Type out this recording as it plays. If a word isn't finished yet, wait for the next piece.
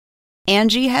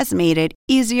Angie has made it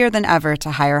easier than ever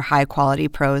to hire high-quality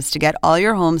pros to get all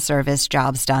your home service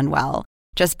jobs done well.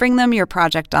 Just bring them your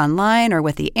project online or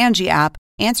with the Angie app,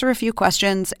 answer a few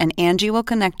questions, and Angie will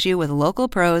connect you with local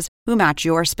pros who match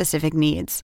your specific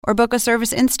needs. Or book a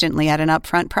service instantly at an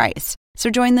upfront price. So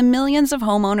join the millions of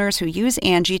homeowners who use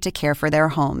Angie to care for their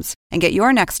homes and get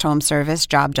your next home service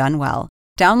job done well.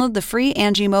 Download the free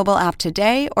Angie mobile app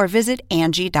today or visit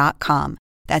Angie.com.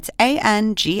 That's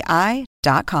ANGI.com.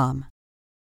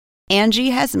 Angie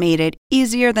has made it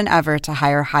easier than ever to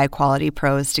hire high-quality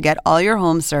pros to get all your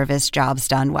home service jobs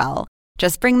done well.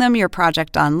 Just bring them your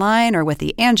project online or with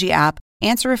the Angie app,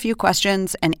 answer a few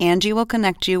questions, and Angie will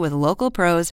connect you with local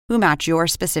pros who match your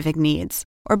specific needs.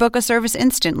 Or book a service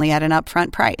instantly at an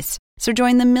upfront price. So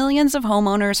join the millions of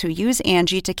homeowners who use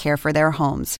Angie to care for their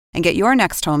homes and get your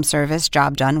next home service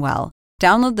job done well.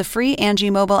 Download the free Angie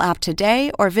mobile app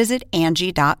today or visit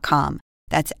Angie.com.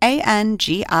 That's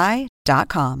ANGI.com.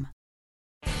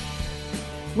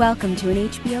 Welcome to an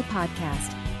HBO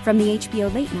podcast from the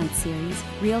HBO Late Night series,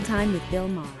 Real Time with Bill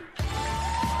Maher.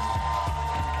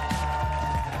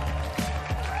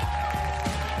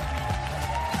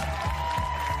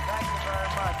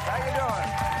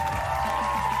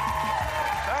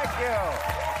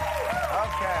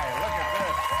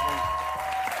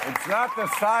 It's not the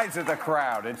size of the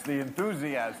crowd, it's the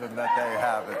enthusiasm that they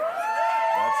have. That's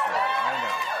right, I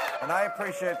know. And I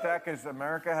appreciate that because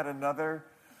America had another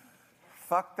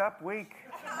fucked up week.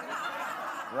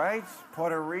 Right?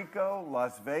 Puerto Rico,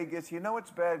 Las Vegas. You know it's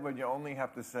bad when you only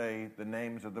have to say the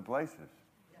names of the places.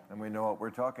 And we know what we're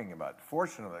talking about.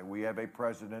 Fortunately, we have a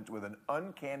president with an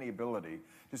uncanny ability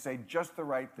to say just the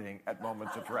right thing at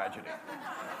moments of tragedy.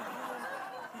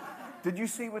 Did you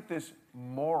see what this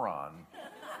moron...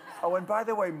 Oh, and by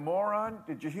the way, moron,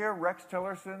 did you hear Rex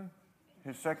Tillerson,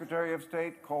 his Secretary of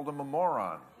State, called him a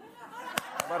moron?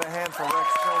 How about a hand for Rex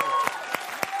Tillerson?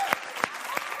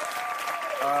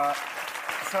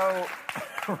 So,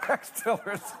 Rex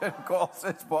Tillerson calls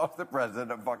his boss, the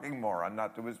president, a fucking moron,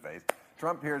 not to his face.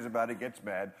 Trump hears about it, gets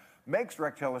mad, makes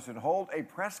Rex Tillerson hold a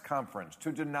press conference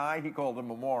to deny he called him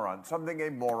a moron, something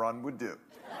a moron would do.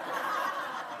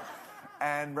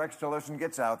 And Rex Tillerson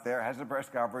gets out there, has a press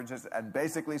conference, and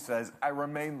basically says, I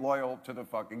remain loyal to the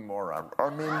fucking moron. I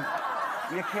mean,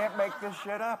 you can't make this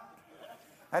shit up.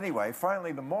 Anyway,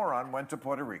 finally, the moron went to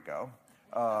Puerto Rico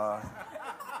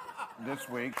this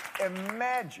week.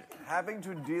 Imagine having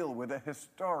to deal with a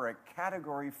historic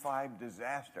Category 5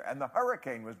 disaster. And the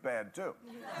hurricane was bad, too.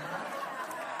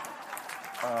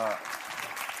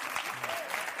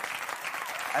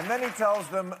 And then he tells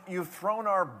them, you've thrown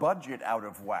our budget out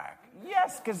of whack.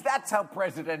 Yes, because that's how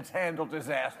presidents handle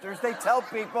disasters. They tell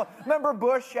people, remember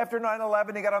Bush after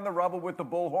 9/11, he got on the rubble with the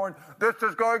bullhorn, this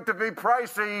is going to be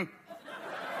pricey.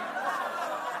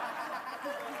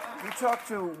 He talked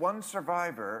to one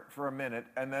survivor for a minute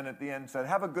and then at the end said,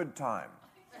 have a good time.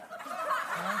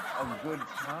 Have a good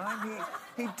time?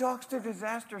 He talks to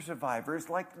disaster survivors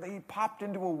like they popped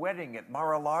into a wedding at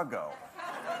Mar-a-Lago.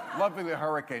 Lovely the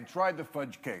hurricane. Tried the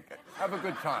fudge cake. Have a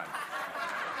good time.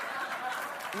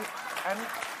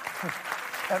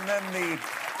 And then the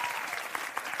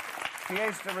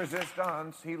pièce de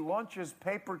résistance, he launches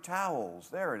paper towels.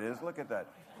 There it is. Look at that.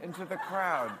 Into the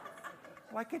crowd.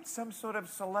 Like it's some sort of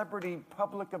celebrity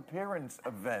public appearance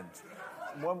event.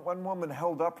 One woman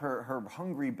held up her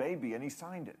hungry baby and he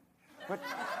signed it. But...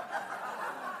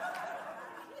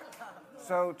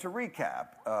 So, to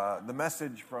recap, the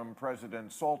message from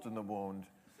President Salt in the Wound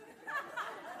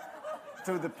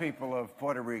to the people of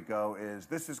Puerto Rico is,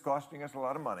 this is costing us a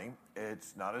lot of money.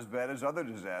 It's not as bad as other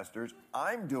disasters.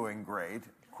 I'm doing great.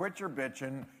 Quit your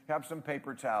bitching. Have some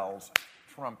paper towels.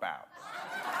 Trump out.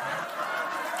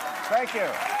 Thank you.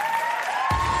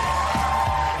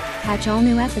 Catch all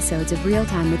new episodes of Real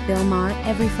Time with Bill Maher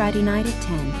every Friday night at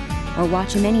 10, or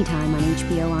watch him anytime on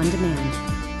HBO On Demand.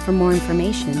 For more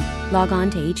information, log on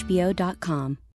to HBO.com.